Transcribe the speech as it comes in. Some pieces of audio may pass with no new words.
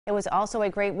It was also a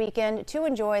great weekend to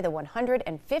enjoy the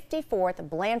 154th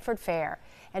Blandford Fair,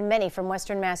 and many from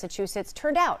Western Massachusetts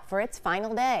turned out for its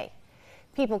final day.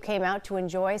 People came out to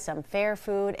enjoy some fair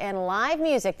food and live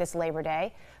music this Labor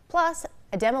Day, plus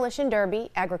a demolition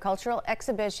derby, agricultural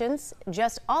exhibitions,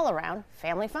 just all around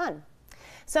family fun.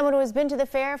 Someone who has been to the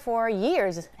fair for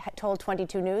years told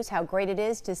 22 News how great it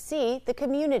is to see the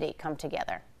community come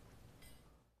together.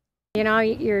 You know,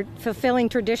 you're fulfilling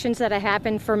traditions that have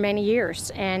happened for many years,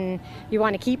 and you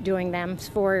want to keep doing them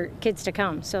for kids to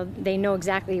come, so they know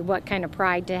exactly what kind of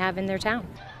pride to have in their town.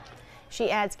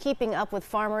 She adds keeping up with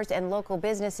farmers and local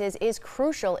businesses is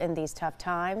crucial in these tough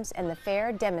times, and the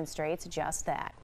fair demonstrates just that.